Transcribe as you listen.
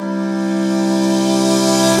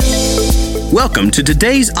Welcome to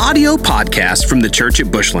today's audio podcast from the Church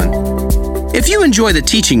at Bushland. If you enjoy the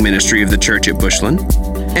teaching ministry of the Church at Bushland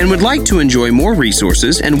and would like to enjoy more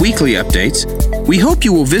resources and weekly updates, we hope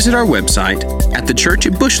you will visit our website at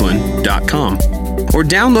thechurchatbushland.com or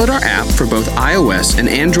download our app for both iOS and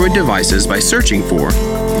Android devices by searching for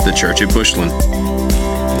The Church at Bushland.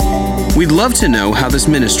 We'd love to know how this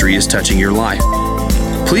ministry is touching your life.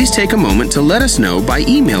 Please take a moment to let us know by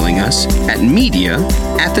emailing us at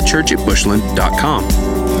media@thechurchatbushland.com.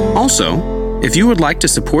 Also, if you would like to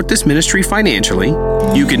support this ministry financially,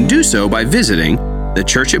 you can do so by visiting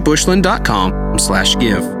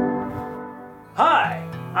thechurchatbushland.com/give. Hi,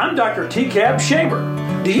 I'm Dr. T-Cab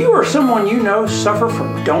Shaber. Do you or someone you know suffer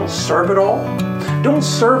from don't serve it all? Don't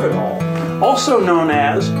serve it all, also known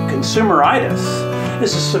as consumeritis,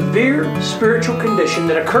 is a severe spiritual condition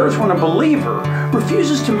that occurs when a believer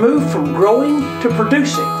refuses to move from growing to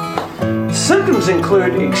producing. Symptoms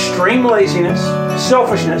include extreme laziness,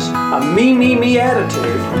 selfishness, a me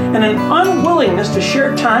attitude, and an unwillingness to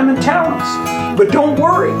share time and talents. But don't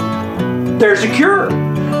worry, there's a cure.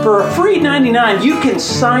 For a free $99, you can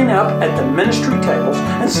sign up at the ministry tables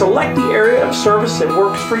and select the area of service that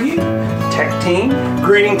works for you. Tech team,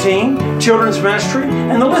 greeting team, children's ministry,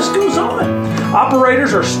 and the list goes on.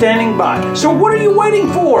 Operators are standing by. So what are you waiting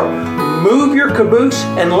for? Move your caboose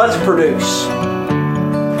and let's produce.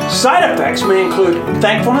 Side effects may include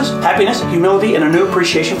thankfulness, happiness, humility, and a new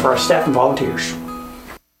appreciation for our staff and volunteers.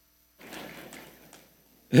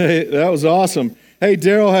 Hey, that was awesome. Hey,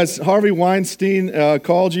 Daryl, has Harvey Weinstein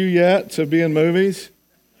called you yet to be in movies?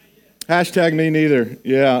 Hashtag me neither.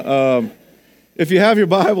 Yeah. If you have your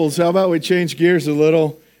Bibles, how about we change gears a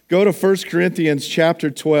little? Go to 1 Corinthians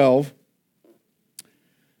chapter 12.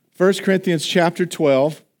 1 Corinthians chapter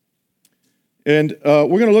 12. And we're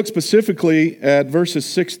going to look specifically at verses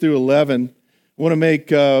 6 through 11. I want to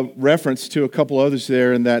make reference to a couple others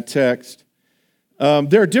there in that text.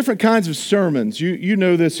 There are different kinds of sermons. You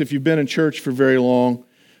know this if you've been in church for very long.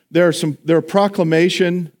 There are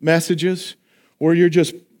proclamation messages where you're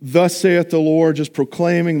just, thus saith the Lord, just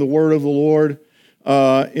proclaiming the word of the Lord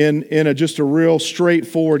in just a real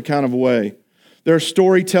straightforward kind of way. There are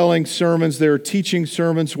storytelling sermons. There are teaching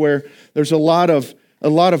sermons where there's a lot of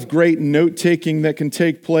great note-taking that can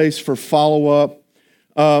take place for follow-up.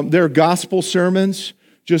 There are gospel sermons,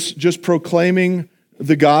 just proclaiming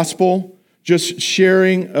the gospel, just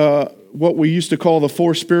sharing what we used to call the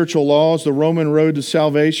four spiritual laws, the Roman road to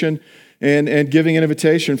salvation, and giving an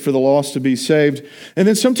invitation for the lost to be saved. And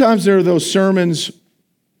then sometimes there are those sermons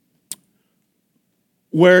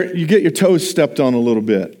where you get your toes stepped on a little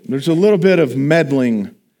bit. There's a little bit of meddling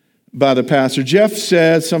by the pastor. Jeff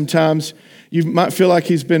says sometimes you might feel like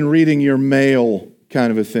he's been reading your mail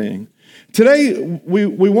kind of a thing. Today, we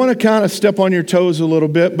want to kind of step on your toes a little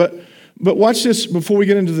bit, but watch this before we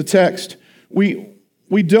get into the text. We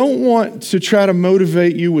don't want to try to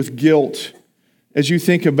motivate you with guilt as you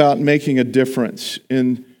think about making a difference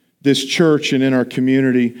in this church and in our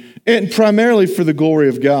community, and primarily for the glory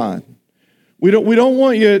of God. We don't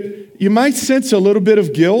want you might sense a little bit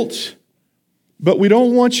of guilt, but we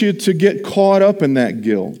don't want you to get caught up in that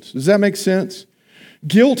guilt. Does that make sense?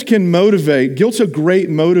 Guilt can motivate. Guilt's a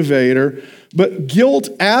great motivator, but guilt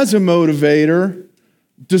as a motivator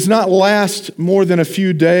does not last more than a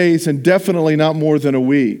few days and definitely not more than a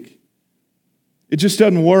week. It just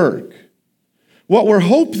doesn't work. What we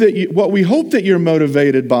hope that you're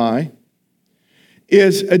motivated by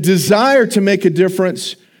is a desire to make a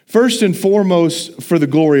difference, first and foremost for the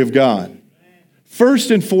glory of God.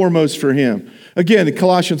 First and foremost for Him. Again,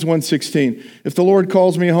 Colossians 1:16, if the Lord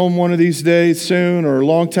calls me home one of these days soon or a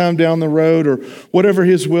long time down the road or whatever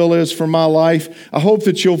His will is for my life, I hope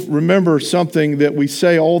that you'll remember something that we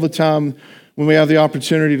say all the time when we have the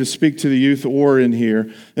opportunity to speak to the youth or in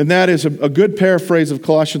here. And that is a good paraphrase of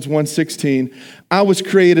Colossians 1:16. I was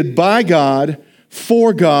created by God,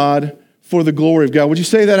 for the glory of God. Would you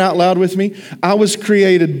say that out loud with me? I was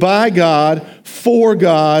created by God, for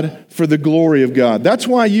the glory of God. That's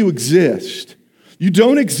why you exist. You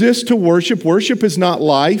don't exist to worship. Worship is not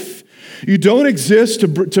life. You don't exist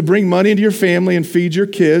to bring money into your family and feed your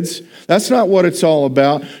kids. That's not what it's all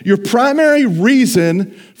about. Your primary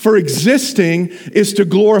reason for existing is to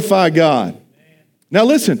glorify God. Now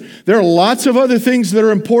listen, there are lots of other things that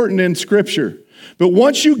are important in Scripture. But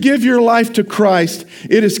once you give your life to Christ,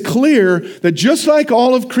 it is clear that just like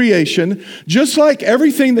all of creation, just like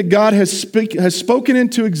everything that God has spoken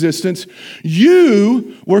into existence,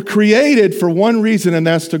 you were created for one reason, and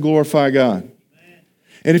that's to glorify God.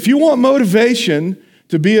 And if you want motivation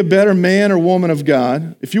to be a better man or woman of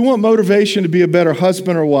God, if you want motivation to be a better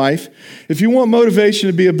husband or wife, if you want motivation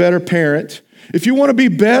to be a better parent, if you want to be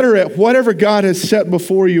better at whatever God has set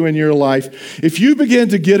before you in your life, if you begin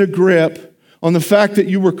to get a grip on the fact that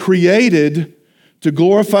you were created to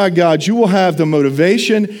glorify God, you will have the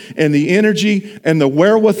motivation and the energy and the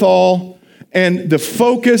wherewithal and the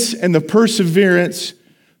focus and the perseverance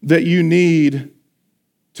that you need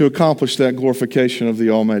to accomplish that glorification of the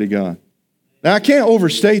Almighty God. Now, I can't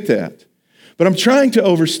overstate that, but I'm trying to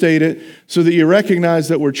overstate it so that you recognize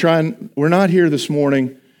that we're not here this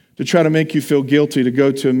morning to try to make you feel guilty to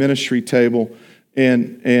go to a ministry table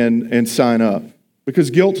and sign up,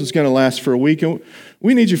 because guilt is going to last for a week, and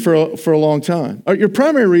we need you for a long time. Your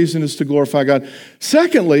primary reason is to glorify God.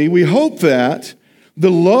 Secondly, we hope that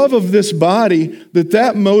the love of this body,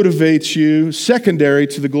 that motivates you secondary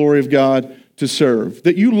to the glory of God to serve.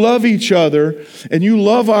 That you love each other and you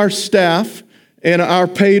love our staff and our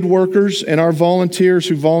paid workers and our volunteers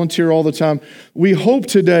who volunteer all the time. We hope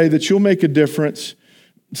today that you'll make a difference.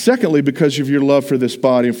 Secondly, because of your love for this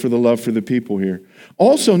body and for the love for the people here.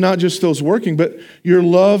 Also, not just those working, but your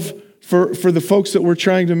love for the folks that we're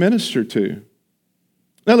trying to minister to.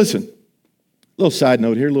 Now listen, a little side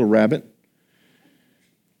note here, a little rabbit.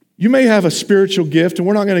 You may have a spiritual gift, and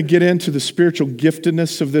we're not going to get into the spiritual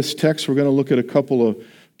giftedness of this text. We're going to look at a couple of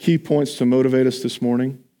key points to motivate us this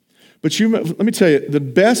morning. But let me tell you, the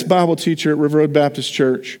best Bible teacher at River Road Baptist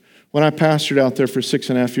Church, when I pastored out there for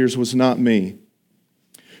 6.5 years, was not me.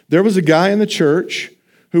 There was a guy in the church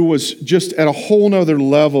who was just at a whole nother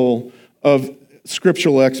level of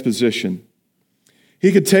scriptural exposition.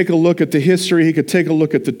 He could take a look at the history. He could take a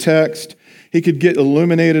look at the text. He could get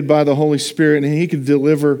illuminated by the Holy Spirit, and he could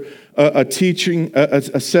deliver a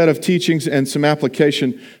set of teachings and some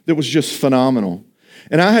application that was just phenomenal.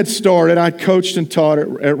 And I coached and taught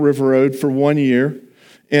at River Road for 1 year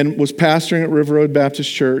and was pastoring at River Road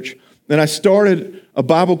Baptist Church. And I started a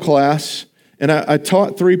Bible class, and I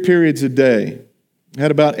taught 3 periods a day. I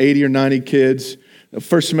had about 80 or 90 kids. The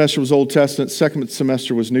first semester was Old Testament, second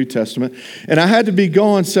semester was New Testament. And I had to be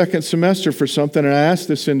gone second semester for something, and I asked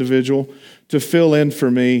this individual to fill in for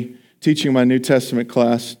me teaching my New Testament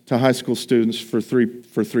class to high school students for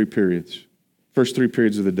three periods, first 3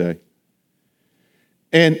 periods of the day.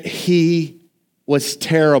 And he was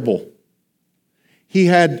terrible. He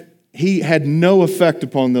had no effect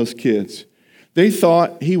upon those kids. They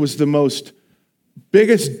thought he was the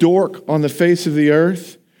biggest dork on the face of the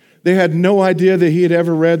earth. They had no idea that he had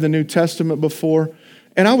ever read the New Testament before.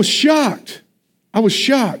 And I was shocked.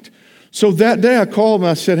 So that day I called him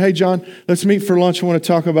and I said, "Hey, John, let's meet for lunch. I want to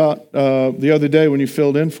talk about the other day when you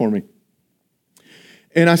filled in for me."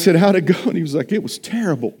 And I said, "How'd it go?" And he was like, "It was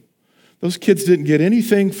terrible. Those kids didn't get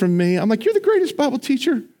anything from me." I'm like, "You're the greatest Bible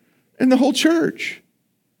teacher in the whole church.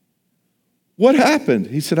 What happened?"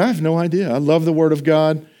 He said, "I have no idea. I love the Word of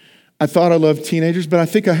God. I thought I loved teenagers, but I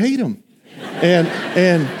think I hate them."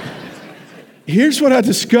 And here's what I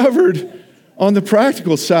discovered on the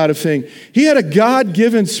practical side of things. He had a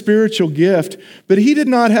God-given spiritual gift, but he did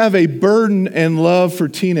not have a burden and love for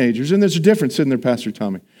teenagers. And there's a difference, isn't there, Pastor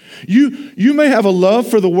Tommy? You may have a love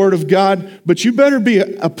for the Word of God, but you better be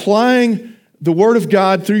applying the Word of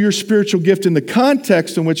God through your spiritual gift in the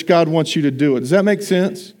context in which God wants you to do it. Does that make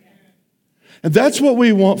sense? And that's what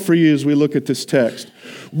we want for you as we look at this text.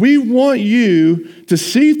 We want you to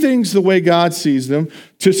see things the way God sees them,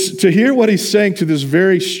 to hear what he's saying to this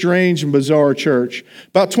very strange and bizarre church.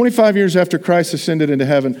 About 25 years after Christ ascended into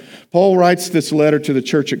heaven, Paul writes this letter to the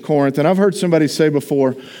church at Corinth. And I've heard somebody say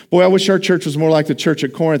before, "Boy, I wish our church was more like the church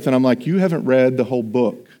at Corinth." And I'm like, you haven't read the whole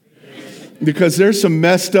book. Because there's some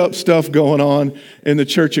messed up stuff going on in the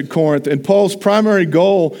church at Corinth. And Paul's primary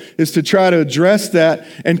goal is to try to address that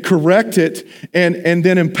and correct it and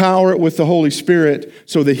then empower it with the Holy Spirit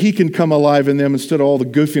so that he can come alive in them instead of all the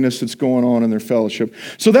goofiness that's going on in their fellowship.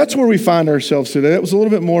 So that's where we find ourselves today. That was a little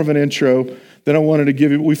bit more of an intro than I wanted to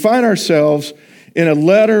give you. We find ourselves in a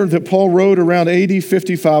letter that Paul wrote around AD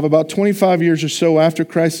 55, about 25 years or so after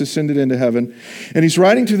Christ ascended into heaven. And he's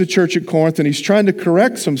writing to the church at Corinth, and he's trying to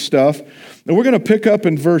correct some stuff. And we're going to pick up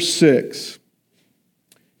in verse 6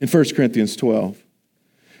 in 1 Corinthians 12.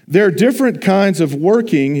 "There are different kinds of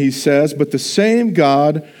working," he says, "but the same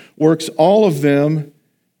God works all of them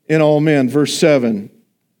in all men." Verse 7.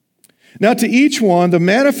 "Now to each one, the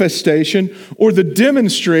manifestation or the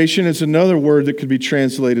demonstration," is another word that could be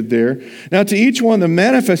translated there. "Now to each one, the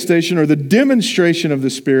manifestation or the demonstration of the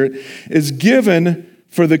Spirit is given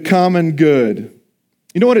for the common good."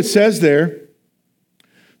 You know what it says there?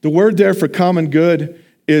 The word there for common good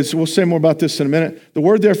is, we'll say more about this in a minute. The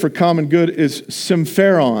word there for common good is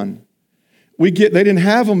sympheron. They didn't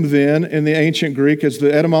have them then in the ancient Greek as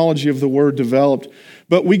the etymology of the word developed,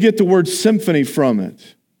 but we get the word symphony from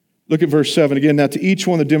it. Look at verse 7 again. Now to each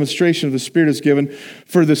one the demonstration of the Spirit is given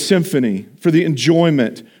for the symphony, for the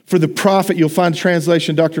enjoyment, for the profit. You'll find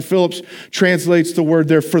translation, Dr. Phillips translates the word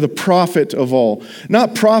there, for the profit of all.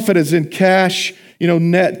 Not profit as in cash,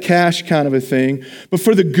 net cash kind of a thing, but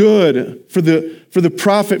for the good, for the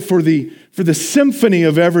profit, for the symphony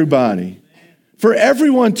of everybody. For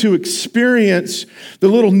everyone to experience the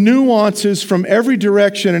little nuances from every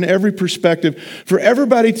direction and every perspective, for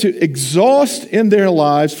everybody to exhaust in their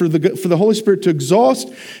lives, for the Holy Spirit to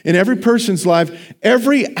exhaust in every person's life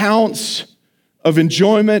every ounce of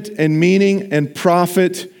enjoyment and meaning and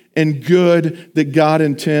profit and good that God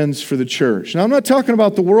intends for the church. Now, I'm not talking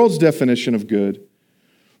about the world's definition of good,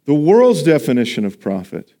 the world's definition of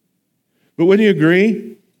profit. But wouldn't you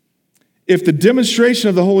agree? If the demonstration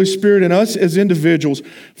of the Holy Spirit in us as individuals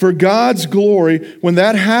for God's glory, when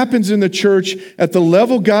that happens in the church at the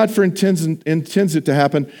level God intends it to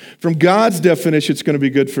happen, from God's definition, it's going to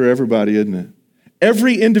be good for everybody, isn't it?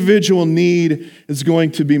 Every individual need is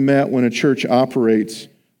going to be met when a church operates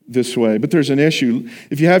this way. But there's an issue.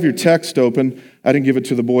 If you have your text open, I didn't give it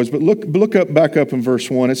to the boys, but look back up in verse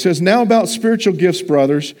 1. It says, "Now about spiritual gifts,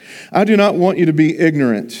 brothers, I do not want you to be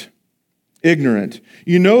ignorant.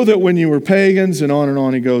 You know that when you were pagans," and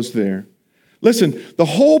on he goes there. Listen, the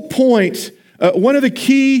whole point, one of the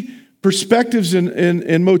key perspectives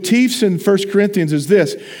and motifs in 1 Corinthians is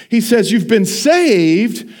this. He says, you've been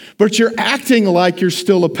saved, but you're acting like you're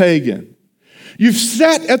still a pagan. You've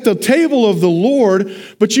sat at the table of the Lord,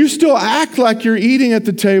 but you still act like you're eating at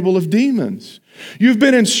the table of demons. You've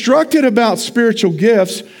been instructed about spiritual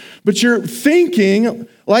gifts, but you're thinking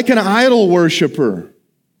like an idol worshiper.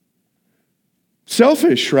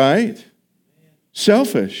 Selfish, right?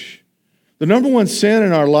 Selfish. The number one sin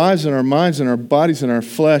in our lives, in our minds, in our bodies, in our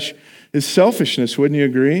flesh is selfishness. Wouldn't you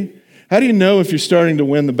agree? How do you know if you're starting to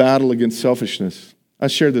win the battle against selfishness? I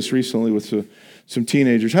shared this recently with some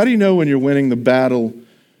teenagers. How do you know when you're winning the battle?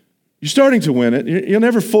 You're starting to win it. You'll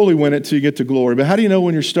never fully win it till you get to glory. But how do you know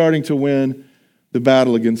when you're starting to win the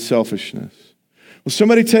battle against selfishness? Well,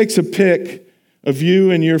 somebody takes a pic of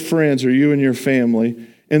you and your friends or you and your family,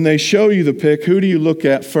 and they show you the pic. Who do you look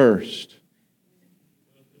at first?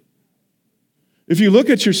 If you look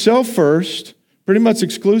at yourself first, pretty much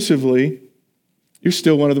exclusively, you're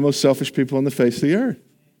still one of the most selfish people on the face of the earth.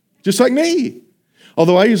 Just like me.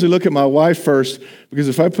 Although I usually look at my wife first, because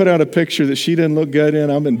if I put out a picture that she didn't look good in,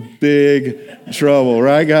 I'm in big trouble.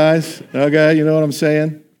 Right, guys? Okay, you know what I'm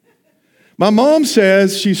saying? My mom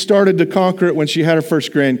says she started to conquer it when she had her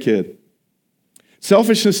first grandkid.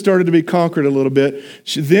 Selfishness started to be conquered a little bit.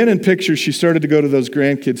 Then in pictures, she started to go to those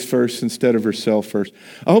grandkids first instead of herself first.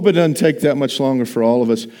 I hope it doesn't take that much longer for all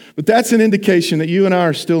of us. But that's an indication that you and I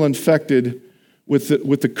are still infected with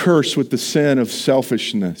the curse, with the sin of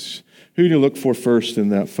selfishness. Who do you look for first in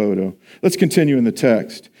that photo? Let's continue in the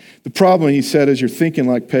text. The problem, he said, is you're thinking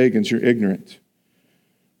like pagans, you're ignorant.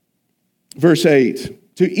 Verse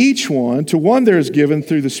 8, to one there is given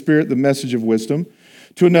through the Spirit the message of wisdom,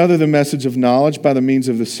 to another the message of knowledge by the means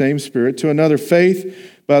of the same Spirit, to another faith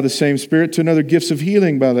by the same Spirit, to another gifts of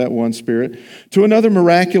healing by that one Spirit, to another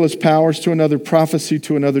miraculous powers, to another prophecy,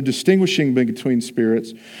 to another distinguishing between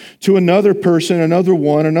spirits, to another person,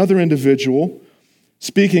 another individual,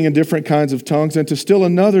 speaking in different kinds of tongues, and to still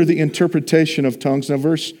another the interpretation of tongues. Now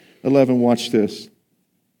verse 11, watch this.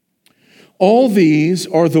 All these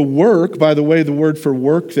are the work, by the way, the word for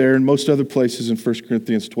work there in most other places in 1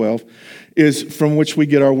 Corinthians 12 is from which we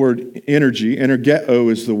get our word energy.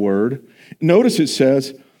 Energeo is the word. Notice it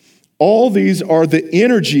says, all these are the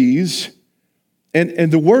energies,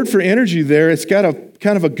 and the word for energy there, it's got a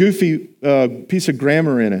kind of a goofy piece of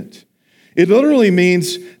grammar in it. It literally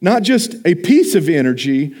means not just a piece of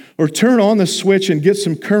energy or turn on the switch and get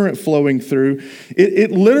some current flowing through. It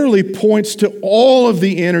literally points to all of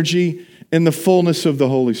the energy in the fullness of the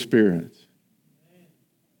Holy Spirit.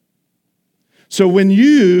 So when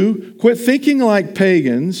you quit thinking like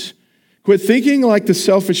pagans, quit thinking like the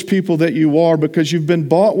selfish people that you are because you've been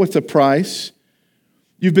bought with a price,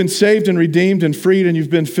 you've been saved and redeemed and freed, and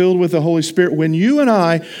you've been filled with the Holy Spirit. When you and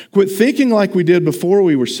I quit thinking like we did before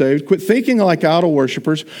we were saved, quit thinking like idol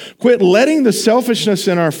worshipers, quit letting the selfishness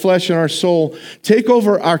in our flesh and our soul take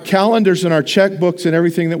over our calendars and our checkbooks and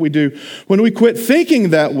everything that we do. When we quit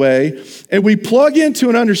thinking that way and we plug into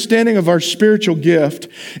an understanding of our spiritual gift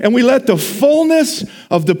and we let the fullness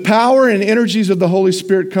of the power and energies of the Holy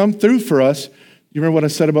Spirit come through for us. You remember what I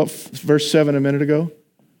said about verse 7 a minute ago?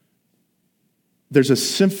 There's a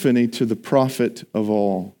symphony to the profit of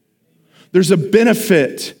all. There's a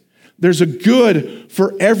benefit. There's a good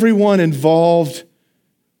for everyone involved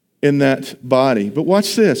in that body. But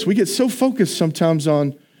watch this. We get so focused sometimes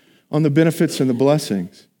on the benefits and the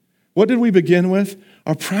blessings. What did we begin with?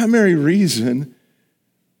 Our primary reason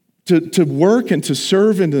to work and to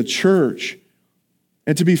serve in the church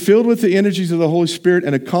and to be filled with the energies of the Holy Spirit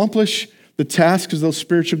and accomplish the tasks of those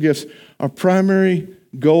spiritual gifts, our primary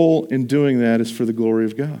goal in doing that is for the glory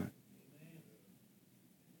of God.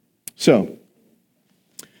 So,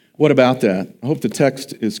 what about that? I hope the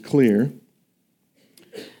text is clear.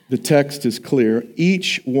 The text is clear.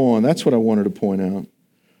 Each one, that's what I wanted to point out.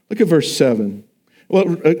 Look at verse 7. Well,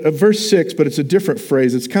 verse 6, but it's a different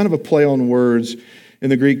phrase. It's kind of a play on words in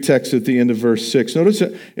the Greek text at the end of verse 6. Notice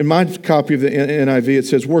that in my copy of the NIV, it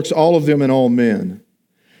says, works all of them in all men.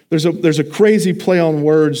 There's a crazy play on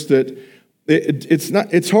words that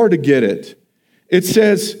it's hard to get it. It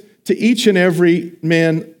says to each and every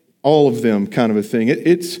man, all of them kind of a thing.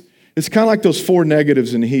 It's kind of like those four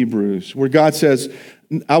negatives in Hebrews where God says,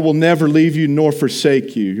 I will never leave you nor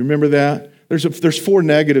forsake you. You remember that? There's four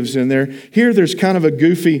negatives in there. Here there's kind of a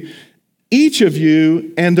goofy, each of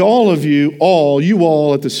you and all of you, you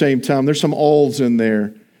all at the same time. There's some alls in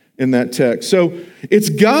there in that text. So it's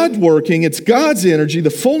God working, it's God's energy, the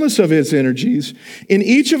fullness of his energies in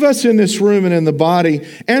each of us in this room and in the body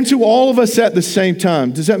and to all of us at the same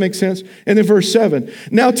time. Does that make sense? And then verse 7,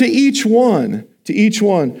 now to each one,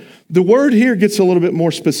 the word here gets a little bit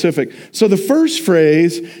more specific. So the first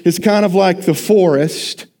phrase is kind of like the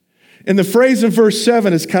forest, and the phrase in verse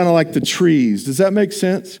 7 is kind of like the trees. Does that make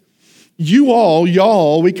sense? You all,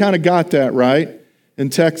 y'all, we kind of got that, right? In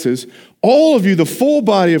Texas. All of you, the full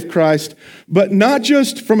body of Christ, but not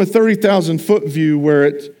just from a 30,000 foot view where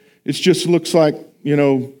it just looks like,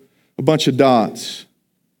 a bunch of dots.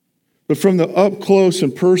 But from the up close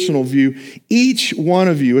and personal view, each one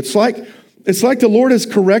of you, it's like the Lord has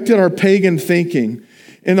corrected our pagan thinking.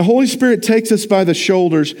 And the Holy Spirit takes us by the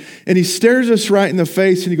shoulders and he stares us right in the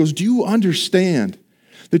face and he goes, do you understand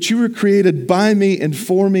that you were created by me and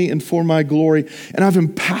for my glory? And I've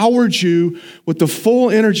empowered you with the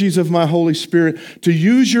full energies of my Holy Spirit to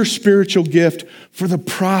use your spiritual gift for the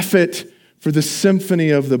profit, for the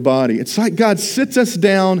symphony of the body. It's like God sits us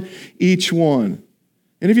down, each one.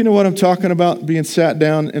 Any of you know what I'm talking about, being sat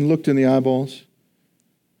down and looked in the eyeballs?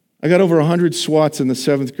 I got over 100 swats in the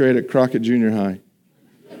 7th grade at Crockett Junior High.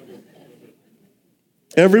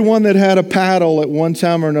 Everyone that had a paddle at one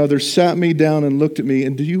time or another sat me down and looked at me,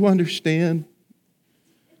 and do you understand?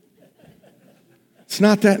 It's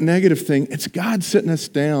not that negative thing. It's God sitting us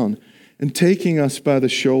down and taking us by the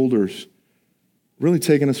shoulders, really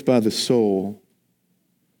taking us by the soul,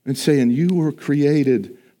 and saying, you were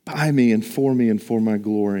created by me and for my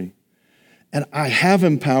glory. And I have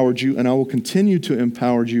empowered you, and I will continue to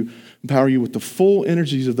empower you with the full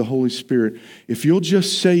energies of the Holy Spirit. If you'll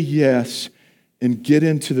just say yes and get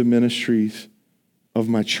into the ministries of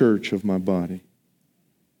my church, of my body.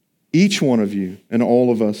 Each one of you and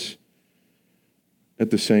all of us at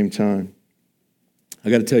the same time. I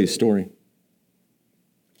got to tell you a story.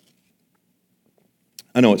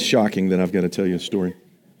 I know it's shocking that I've got to tell you a story.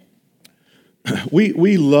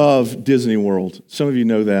 We love Disney World. Some of you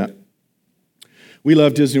know that. We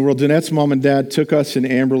love Disney World. Danette's mom and dad took us in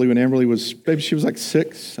Amberley when Amberley was, maybe she was like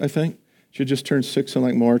 6, I think. She had just turned 6 in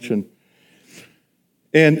like March.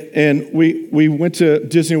 And we went to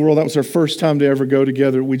Disney World. That was our first time to ever go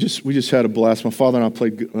together. We just had a blast. My father and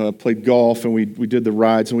I played golf, and we did the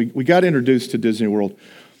rides, and we got introduced to Disney World.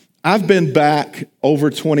 I've been back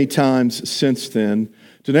over 20 times since then.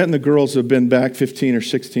 Danette and the girls have been back 15 or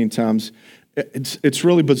 16 times. It's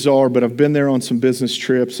really bizarre, but I've been there on some business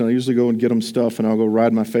trips, and I usually go and get them stuff, and I'll go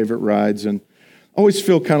ride my favorite rides. And I always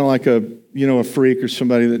feel kind of like a freak or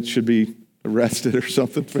somebody that should be arrested or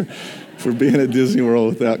something for being at Disney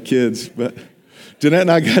World without kids. But Danette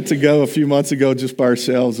and I got to go a few months ago just by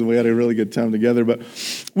ourselves, and we had a really good time together. But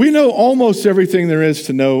we know almost everything there is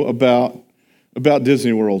to know about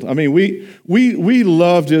Disney World. I mean, we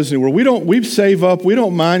love Disney World. We save up. We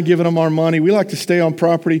don't mind giving them our money. We like to stay on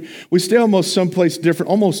property. We stay almost someplace different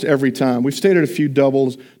almost every time. We've stayed at a few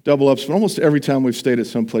double ups, but almost every time we've stayed at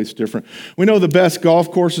someplace different. We know the best golf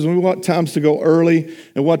courses. We know what times to go early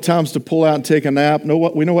and what times to pull out and take a nap.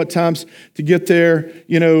 We know what times to get there,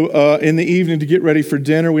 in the evening to get ready for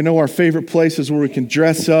dinner. We know our favorite places where we can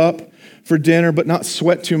dress up for dinner, but not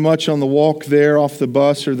sweat too much on the walk there off the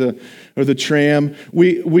bus or the tram.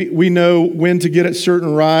 We know when to get at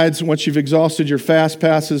certain rides once you've exhausted your fast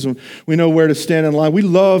passes, and we know where to stand in line. We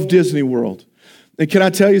love Disney World. And can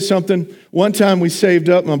I tell you something? One time we saved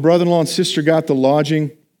up, my brother-in-law and sister got the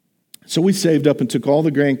lodging So we saved up and took all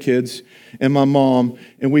the grandkids and my mom,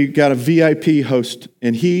 and we got a VIP host,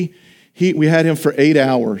 and we had him for 8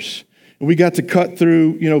 hours. And we got to cut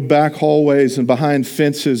through, back hallways and behind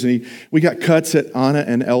fences, and we got cuts at Anna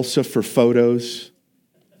and Elsa for photos.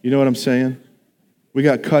 You know what I'm saying? We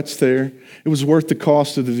got cuts there. It was worth the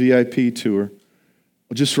cost of the VIP tour.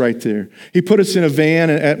 Just right there. He put us in a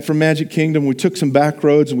van from Magic Kingdom. We took some back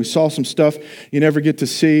roads and we saw some stuff you never get to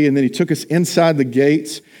see. And then he took us inside the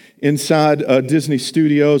gates, inside Disney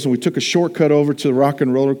Studios, and we took a shortcut over to the Rock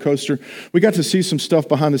and Roller Coaster. We got to see some stuff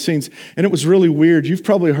behind the scenes, and it was really weird. You've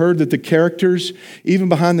probably heard that the characters, even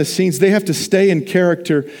behind the scenes, they have to stay in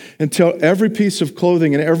character until every piece of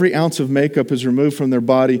clothing and every ounce of makeup is removed from their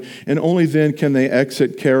body, and only then can they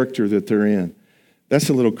exit character that they're in. That's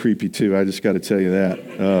a little creepy too, I just got to tell you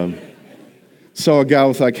that. Saw a guy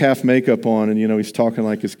with like half makeup on, and he's talking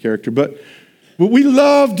like his character. But we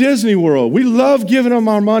love Disney World. We love giving them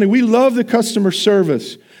our money. We love the customer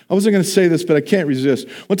service. I wasn't going to say this, but I can't resist.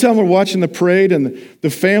 One time we're watching the parade, and the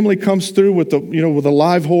family comes through with with a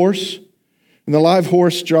live horse, and the live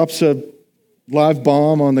horse drops a live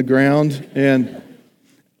bomb on the ground, and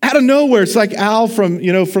out of nowhere, it's like Al from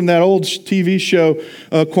that old TV show,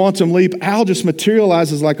 Quantum Leap. Al just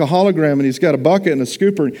materializes like a hologram, and he's got a bucket and a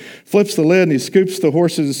scooper, and flips the lid, and he scoops the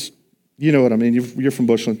horse's, you know what I mean, you're from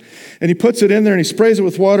Bushland. And he puts it in there, and he sprays it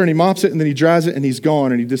with water, and he mops it, and then he dries it, and he's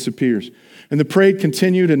gone, and he disappears. And the parade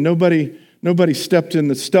continued, and nobody stepped in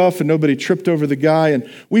the stuff, and nobody tripped over the guy. And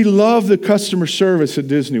we love the customer service at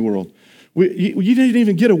Disney World. You didn't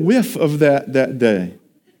even get a whiff of that day.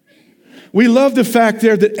 We love the fact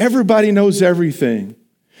there that everybody knows everything.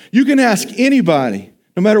 You can ask anybody,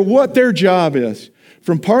 no matter what their job is,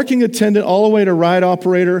 from parking attendant all the way to ride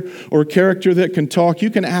operator or character that can talk,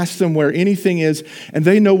 you can ask them where anything is, and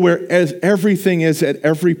they know where everything is at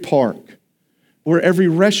every park. Where every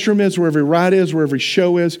restroom is, where every ride is, where every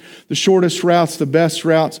show is, the shortest routes, the best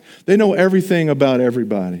routes. They know everything about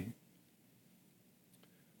everybody.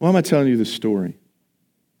 Why am I telling you this story?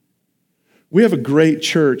 We have a great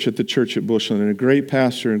church at the church at Bushland, and a great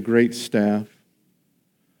pastor and great staff.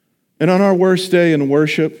 And on our worst day in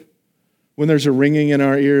worship, when there's a ringing in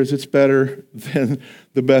our ears, it's better than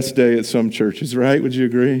the best day at some churches, right? Would you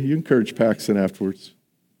agree? You encourage Paxton afterwards.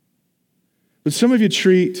 But some of you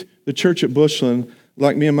treat the church at Bushland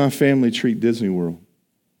like me and my family treat Disney World.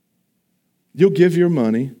 You'll give your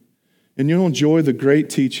money, and you'll enjoy the great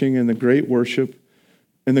teaching and the great worship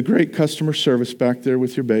and the great customer service back there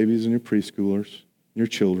with your babies and your preschoolers, your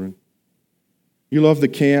children. You love the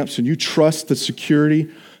camps, and you trust the security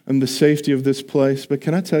and the safety of this place. But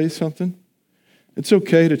can I tell you something? It's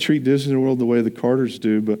okay to treat Disney World the way the Carters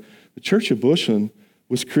do, but the church at Bushland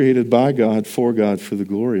was created by God, for the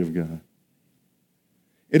glory of God.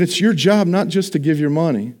 And it's your job not just to give your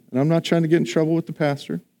money, and I'm not trying to get in trouble with the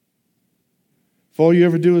pastor. If all you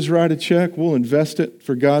ever do is write a check, we'll invest it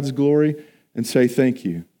for God's glory and say thank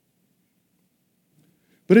you.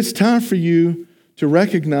 But it's time for you to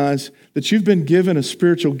recognize that you've been given a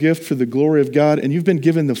spiritual gift for the glory of God, and you've been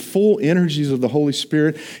given the full energies of the Holy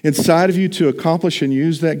Spirit inside of you to accomplish and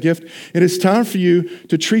use that gift. And it's time for you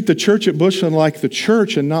to treat the church at Bushland like the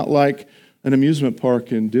church and not like an amusement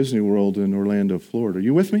park in Disney World in Orlando, Florida. Are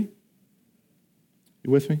you with me?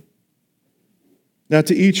 You with me? Now,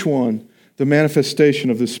 to each one, the manifestation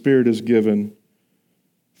of the Spirit is given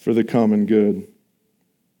for the common good.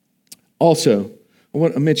 Also, I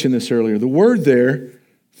want to mention this earlier. The word there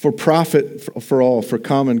for profit for all, for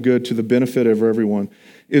common good, to the benefit of everyone,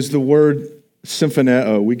 is the word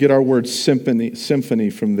symphoneo. We get our word symphony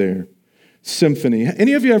from there. Symphony.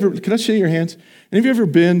 Any of you ever, can I see your hands? Any of you ever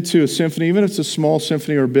been to a symphony, even if it's a small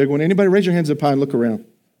symphony or a big one? Anybody raise your hands up high and look around?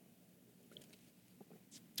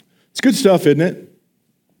 It's good stuff, isn't it?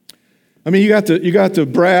 I mean, you got the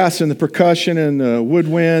brass and the percussion and the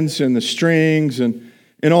woodwinds and the strings and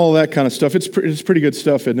all that kind of stuff. It's pretty good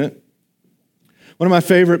stuff, isn't it? One of my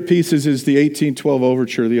favorite pieces is the 1812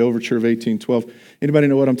 Overture, the Overture of 1812. Anybody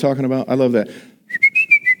know what I'm talking about? I love that.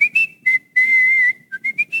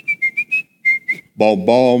 Boom,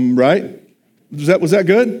 boom, right? Was that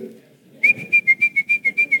good?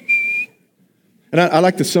 And I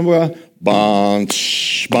like the symbol.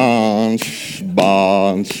 Bunch, bunch,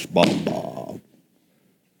 bunch, bum, bum.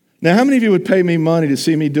 Now, how many of you would pay me money to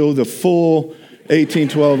see me do the full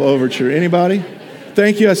 1812 Overture? Anybody?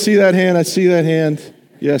 Thank you. I see that hand. I see that hand.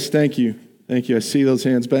 Yes, thank you. Thank you. I see those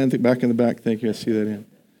hands. Back in the back. Thank you. I see that hand.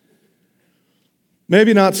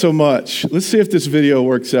 Maybe not so much. Let's see if this video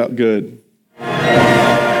works out good.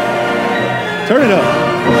 Turn it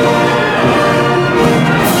up.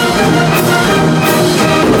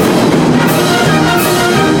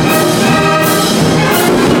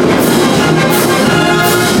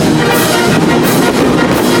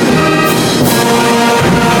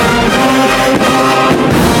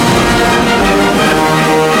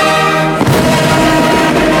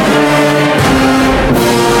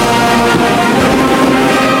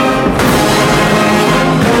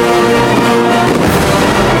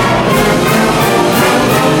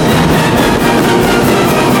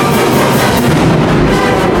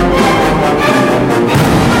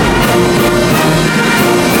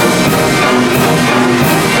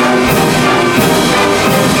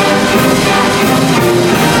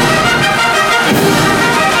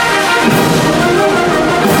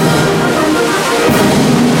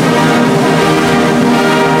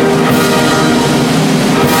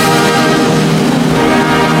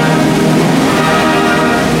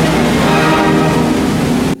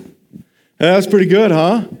 That's pretty good,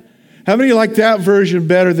 huh? How many like that version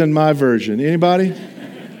better than my version? Anybody?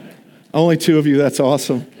 Only 2 of you. That's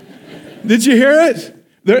awesome. Did you hear it?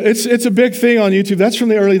 It's a big thing on YouTube. That's from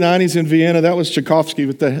the early 90s in Vienna. That was Tchaikovsky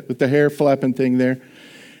with the hair flapping thing there.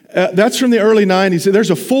 That's from the early 90s. There's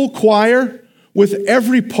a full choir with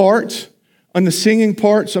every part on the singing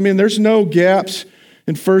parts. I mean, there's no gaps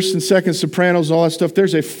in first and second sopranos and all that stuff.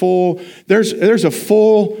 There's a full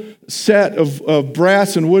set of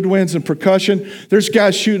brass and woodwinds and percussion. There's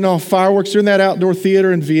guys shooting off fireworks. They're in that outdoor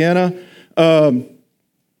theater in Vienna.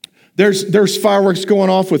 There's fireworks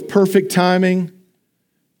going off with perfect timing.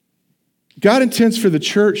 God intends for the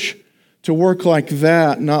church to work like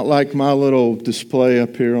that, not like my little display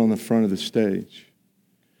up here on the front of the stage.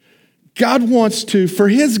 God wants to, for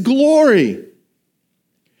His glory,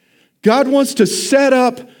 God wants to set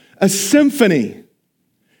up a symphony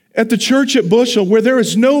at the church at Bushel where there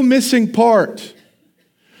is no missing part.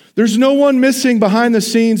 There's no one missing behind the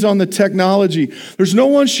scenes on the technology. There's no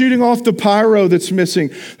one shooting off the pyro that's missing.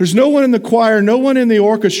 There's no one in the choir, no one in the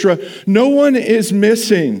orchestra. No one is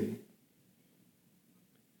missing.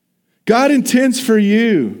 God intends for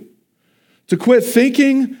you to quit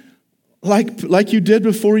thinking like you did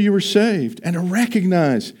before you were saved and to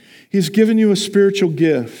recognize He's given you a spiritual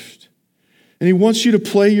gift. And He wants you to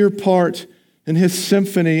play your part in His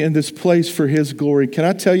symphony in this place for His glory. Can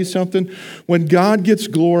I tell you something? When God gets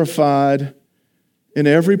glorified in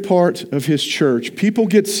every part of His church, people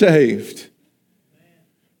get saved.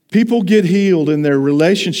 People get healed in their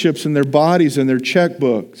relationships, in their bodies, in their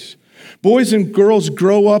checkbooks. Boys and girls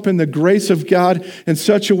grow up in the grace of God in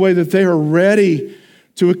such a way that they are ready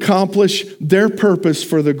to accomplish their purpose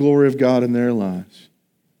for the glory of God in their lives.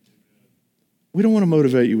 We don't want to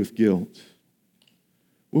motivate you with guilt.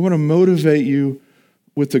 We want to motivate you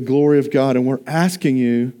with the glory of God, and we're asking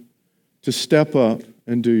you to step up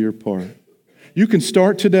and do your part. You can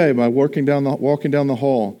start today by walking down the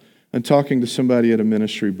hall and talking to somebody at a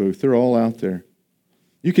ministry booth. They're all out there.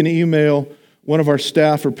 You can email one of our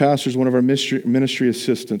staff or pastors, one of our ministry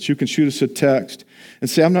assistants. You can shoot us a text and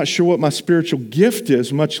say, I'm not sure what my spiritual gift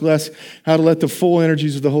is, much less how to let the full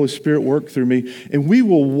energies of the Holy Spirit work through me. And we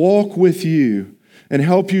will walk with you and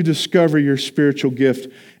help you discover your spiritual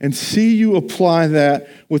gift and see you apply that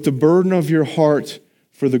with the burden of your heart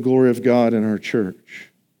for the glory of God in our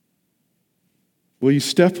church. Will you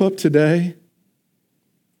step up today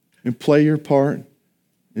and play your part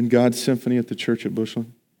in God's symphony at the church at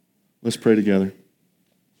Bushland? Let's pray together.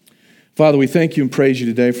 Father, we thank you and praise you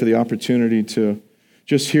today for the opportunity to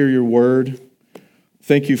just hear your word.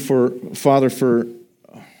 Thank you, Father, for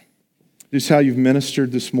just how you've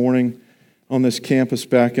ministered this morning on this campus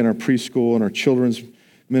back in our preschool and our children's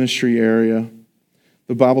ministry area.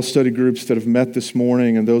 The Bible study groups that have met this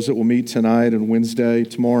morning and those that will meet tonight and Wednesday,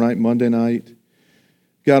 tomorrow night, Monday night.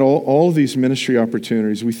 God, all of these ministry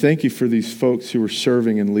opportunities, we thank you for these folks who are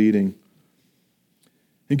serving and leading.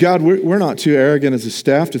 And God, we're not too arrogant as a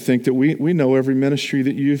staff to think that we know every ministry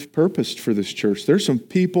that you've purposed for this church. There's some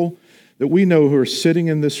people that we know who are sitting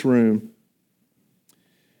in this room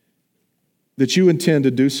that you intend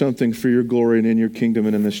to do something for your glory and in your kingdom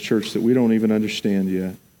and in this church that we don't even understand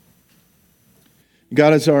yet.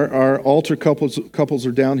 God, as our altar couples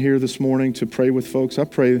are down here this morning to pray with folks, I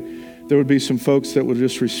pray there would be some folks that would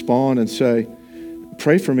just respond and say,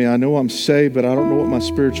 pray for me. I know I'm saved, but I don't know what my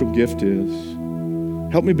spiritual gift is.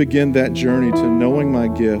 Help me begin that journey to knowing my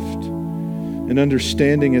gift and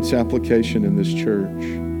understanding its application in this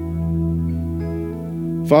church.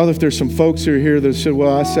 Father, if there's some folks who are here that said,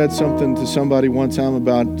 well, I said something to somebody one time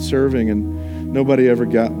about serving and nobody ever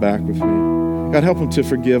got back with me. God, help them to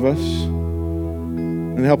forgive us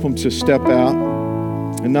and help them to step out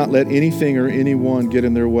and not let anything or anyone get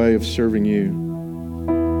in their way of serving you.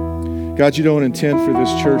 God, you don't intend for this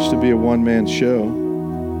church to be a one-man show.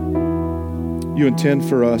 You intend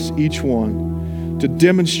for us, each one, to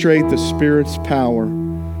demonstrate the Spirit's power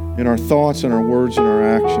in our thoughts and our words and our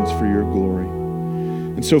actions for your glory.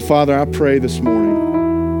 And so, Father, I pray this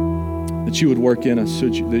morning that you would work in us so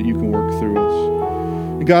that you can work through us.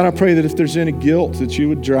 And God, I pray that if there's any guilt, that you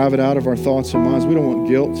would drive it out of our thoughts and minds. We don't want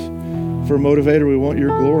guilt for a motivator. We want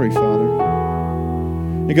your glory, Father.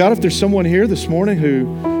 And God, if there's someone here this morning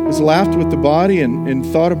who has laughed with the body and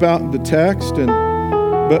thought about the text,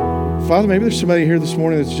 but Father, maybe there's somebody here this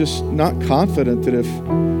morning that's just not confident that if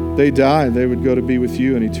they die, they would go to be with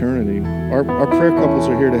you in eternity. Our prayer couples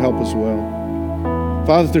are here to help as well.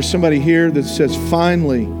 Father, if there's somebody here that says,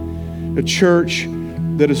 finally, a church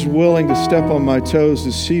that is willing to step on my toes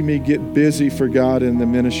to see me get busy for God in the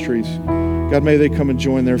ministries, God, may they come and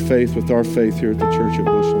join their faith with our faith here at the church at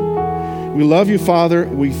Bushland. We love you, Father.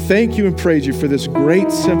 We thank you and praise you for this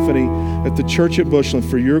great symphony at the Church at Bushland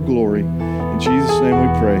for your glory. In Jesus' name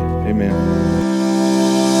we pray. Amen.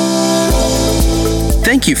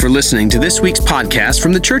 Thank you for listening to this week's podcast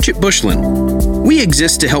from the Church at Bushland. We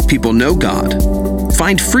exist to help people know God,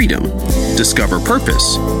 find freedom, discover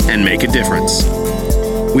purpose, and make a difference.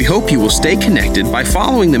 We hope you will stay connected by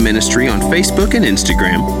following the ministry on Facebook and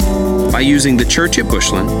Instagram, by using the Church at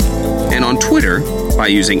Bushland, and on Twitter by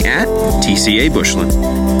using @TCA Bushland.